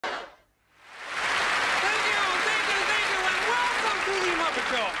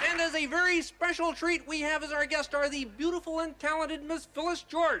show. And as a very special treat, we have as our guest star the beautiful and talented Miss Phyllis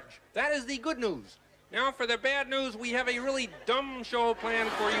George. That is the good news. Now for the bad news, we have a really dumb show planned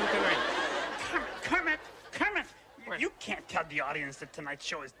for you tonight. Kermit! You can't tell the audience that tonight's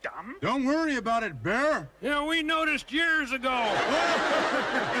show is dumb. Don't worry about it, Bear. Yeah, we noticed years ago.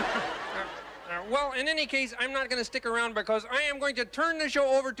 Well, in any case, I'm not going to stick around because I am going to turn the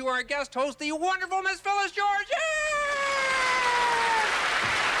show over to our guest host, the wonderful Miss Phyllis George.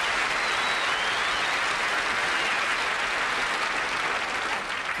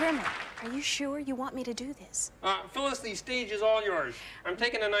 Kermit, are you sure you want me to do this? Phyllis, the stage is all yours. I'm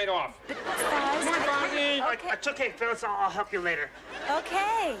taking a night off. But Come on, Fonzie. Okay. It's okay, Phyllis. I'll help you later.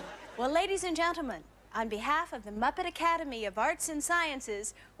 Okay. Well, ladies and gentlemen, on behalf of the Muppet Academy of Arts and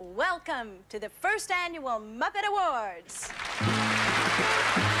Sciences, welcome to the first annual Muppet Awards.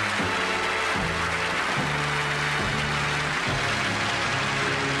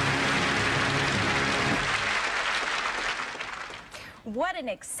 What an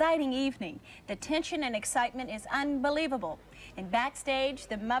exciting evening. The tension and excitement is unbelievable. And backstage,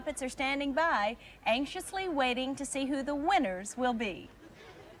 the Muppets are standing by, anxiously waiting to see who the winners will be.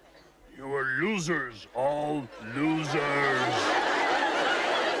 You are losers, all losers.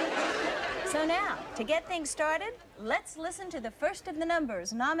 So now, to get things started, let's listen to the first of the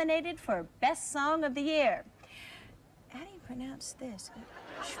numbers nominated for Best Song of the Year. How do you pronounce this?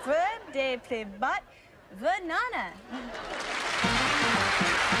 Shvud de plebat vanana.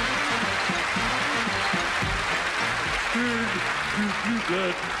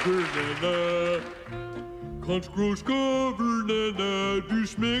 Kans groska vernana du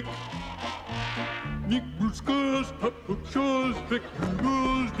smek. Nik buskas hapukshas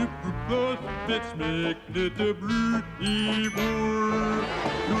vekruos de puplas vet smek net de bru ibor.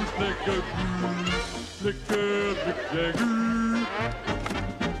 Dus lekker lekker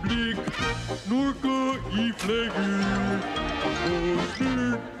blik snorka I flegur.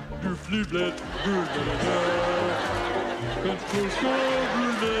 Osur du flyblet vernana. Kans groska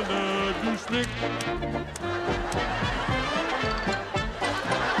vernana du smek.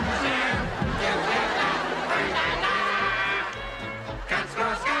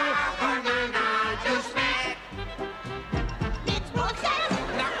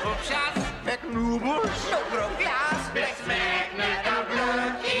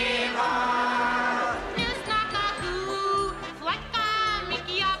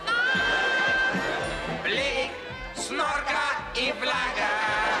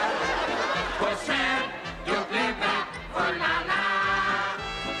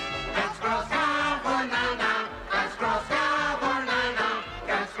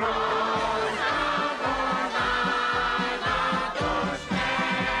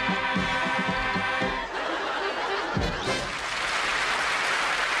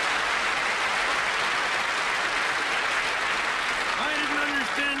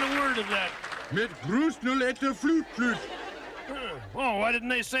 Met Groesnul et de Vloedvloed. Oh, why didn't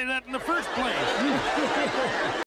they say that in the first place?